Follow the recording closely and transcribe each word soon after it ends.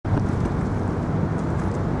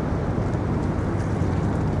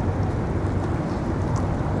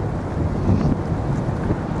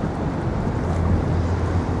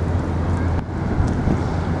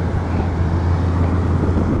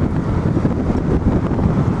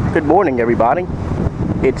Good morning, everybody.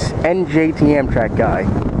 It's NJT Amtrak Guy.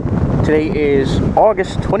 Today is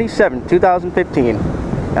August 27, 2015,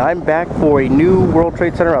 and I'm back for a new World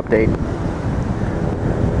Trade Center update.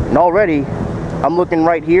 And already, I'm looking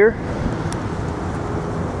right here.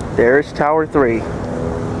 There's Tower 3.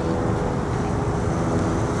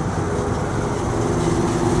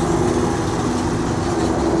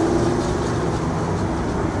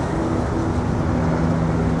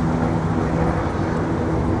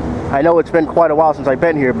 I know it's been quite a while since I've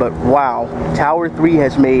been here, but wow, Tower 3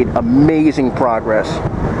 has made amazing progress.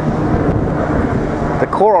 The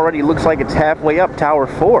core already looks like it's halfway up Tower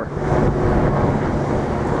 4.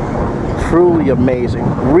 Truly amazing,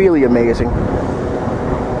 really amazing.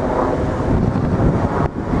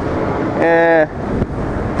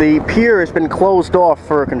 The pier has been closed off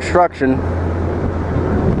for construction.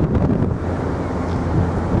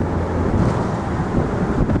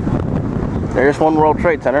 There's One World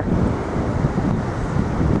Trade Center.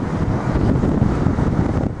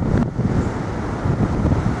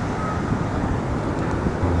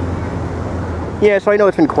 Yeah, so I know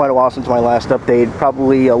it's been quite a while since my last update,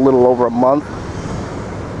 probably a little over a month.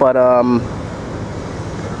 But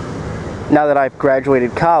now that I've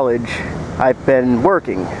graduated college, I've been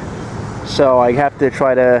working. So I have to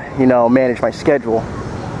try to, manage my schedule.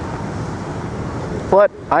 But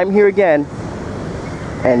I'm here again.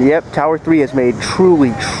 And yep, Tower 3 has made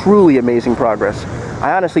truly, truly amazing progress.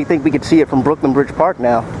 I honestly think we could see it from Brooklyn Bridge Park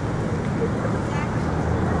now.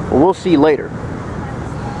 Well, we'll see later.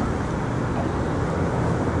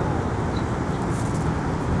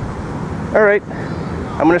 Alright,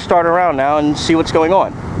 I'm going to start around now and see what's going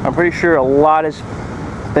on. I'm pretty sure a lot has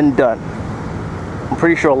been done. I'm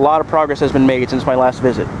pretty sure a lot of progress has been made since my last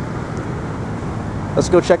visit. Let's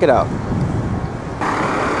go check it out.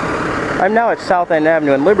 I'm now at South End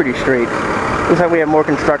Avenue and Liberty Street. Looks like we have more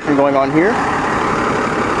construction going on here.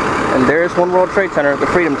 And there's One World Trade Center, the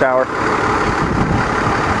Freedom Tower.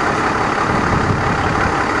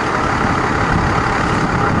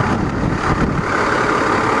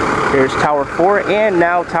 There's Tower 4 and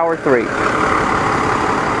now Tower 3.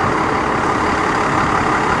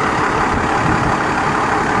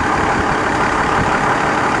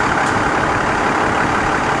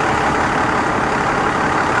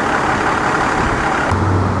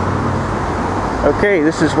 Okay,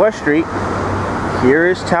 this is West Street. Here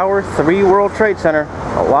is Tower 3 World Trade Center.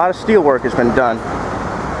 A lot of steel work has been done.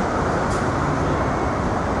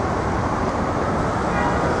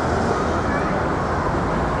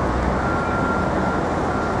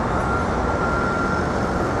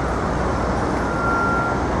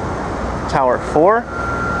 Tower 4.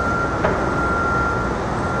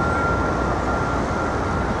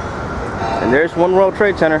 And there's One World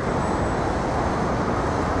Trade Center.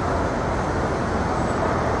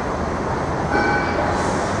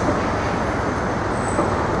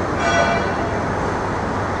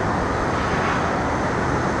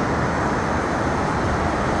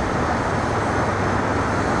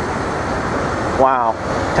 Wow,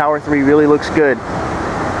 Tower 3 really looks good.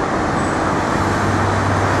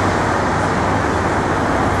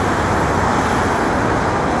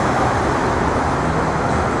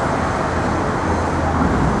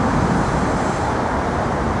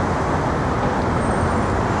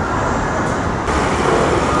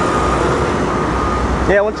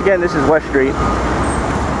 Yeah, once again, this is West Street.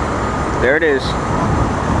 There it is.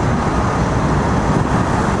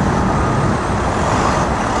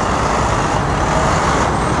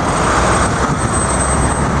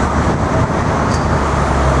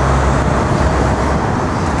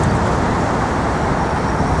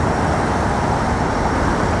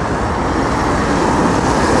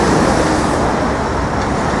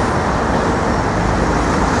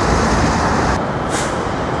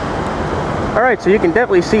 Alright, so you can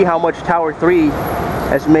definitely see how much Tower 3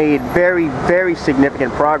 has made very, very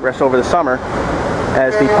significant progress over the summer,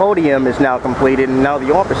 as the podium is now completed and now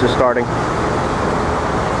the office is starting.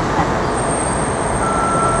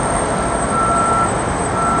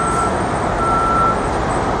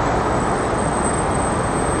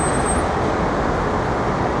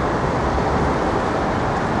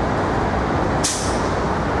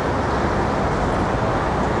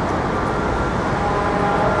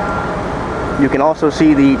 You can also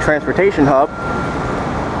see the transportation hub.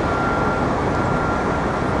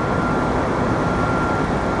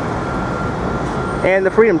 And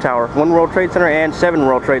the Freedom Tower, One World Trade Center and 7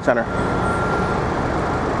 World Trade Center.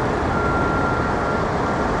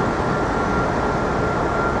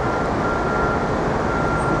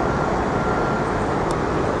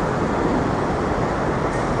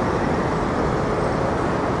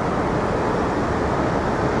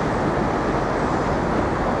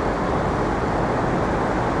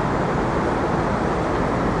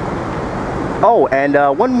 Oh, and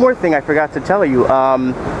one more thing I forgot to tell you.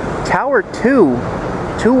 Tower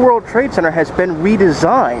 2 World Trade Center has been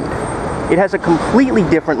redesigned. It has a completely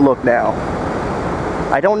different look now.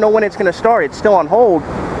 I don't know when it's going to start. It's still on hold,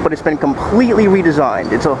 but it's been completely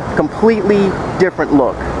redesigned. It's a completely different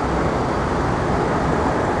look.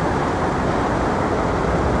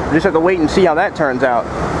 We just have to wait and see how that turns out.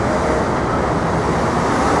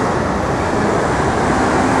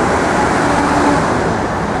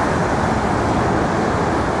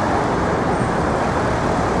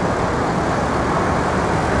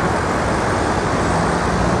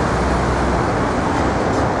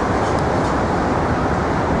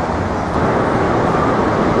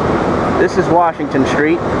 This is Washington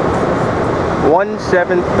Street, 1,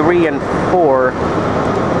 7, 3, and 4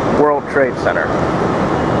 World Trade Center.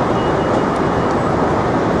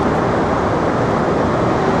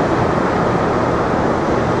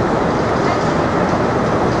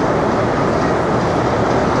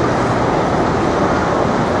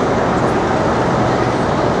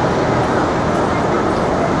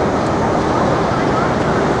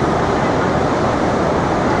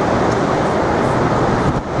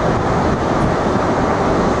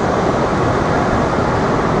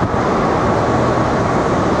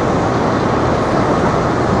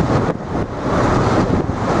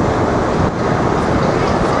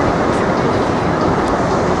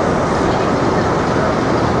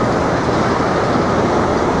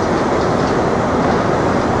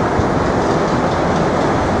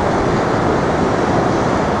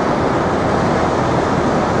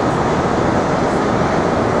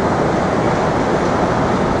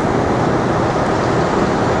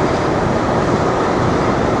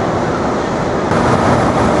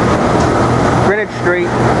 Street,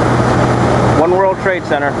 1 World Trade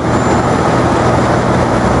Center.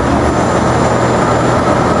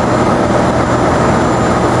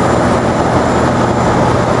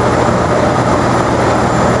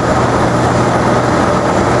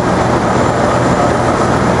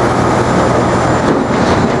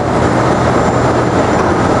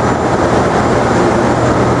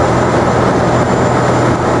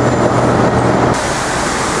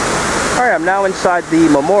 Alright, I'm now inside the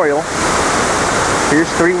memorial. Here's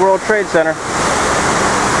 3 World Trade Center.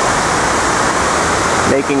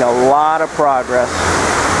 Making a lot of progress.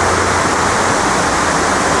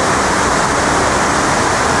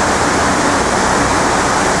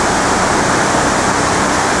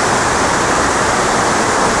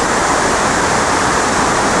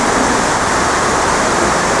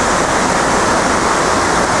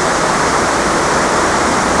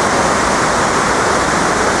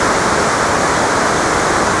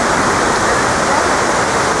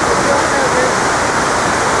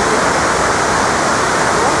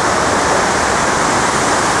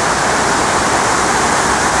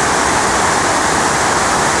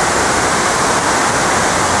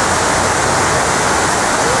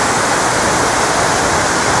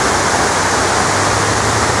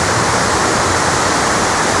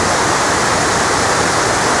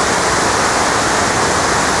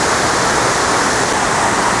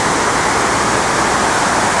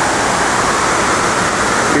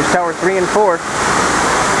 Here's Tower 3 and 4.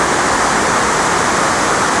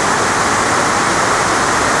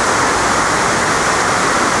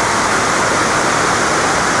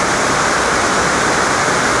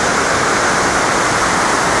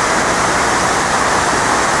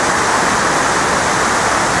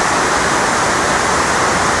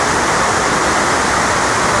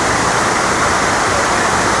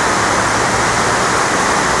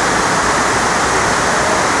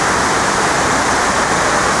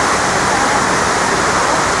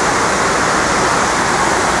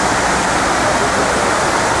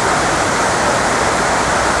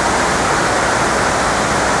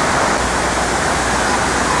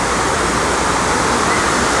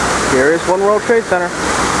 Here is 1 World Trade Center.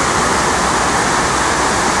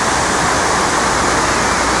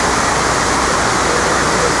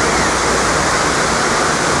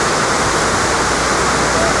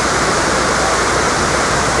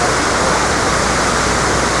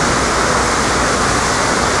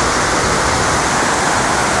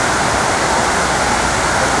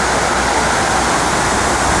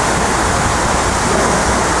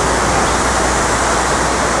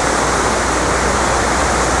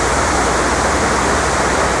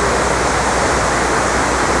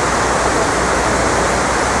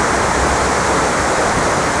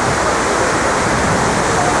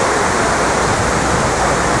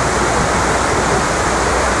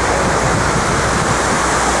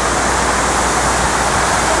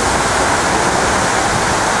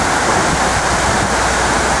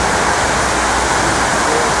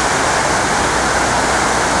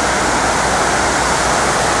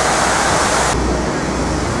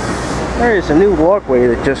 Center is a new walkway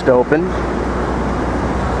that just opened.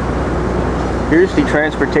 Here's the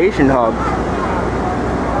transportation hub,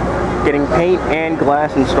 getting paint and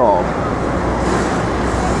glass installed.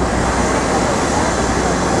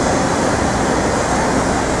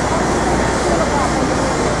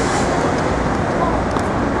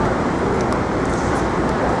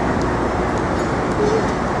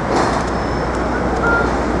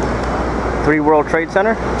 Three World Trade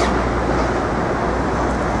Center.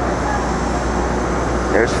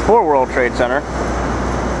 There's 4 World Trade Center.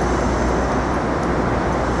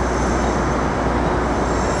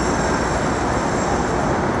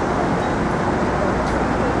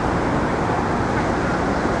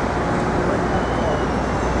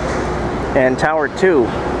 And Tower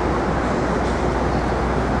 2.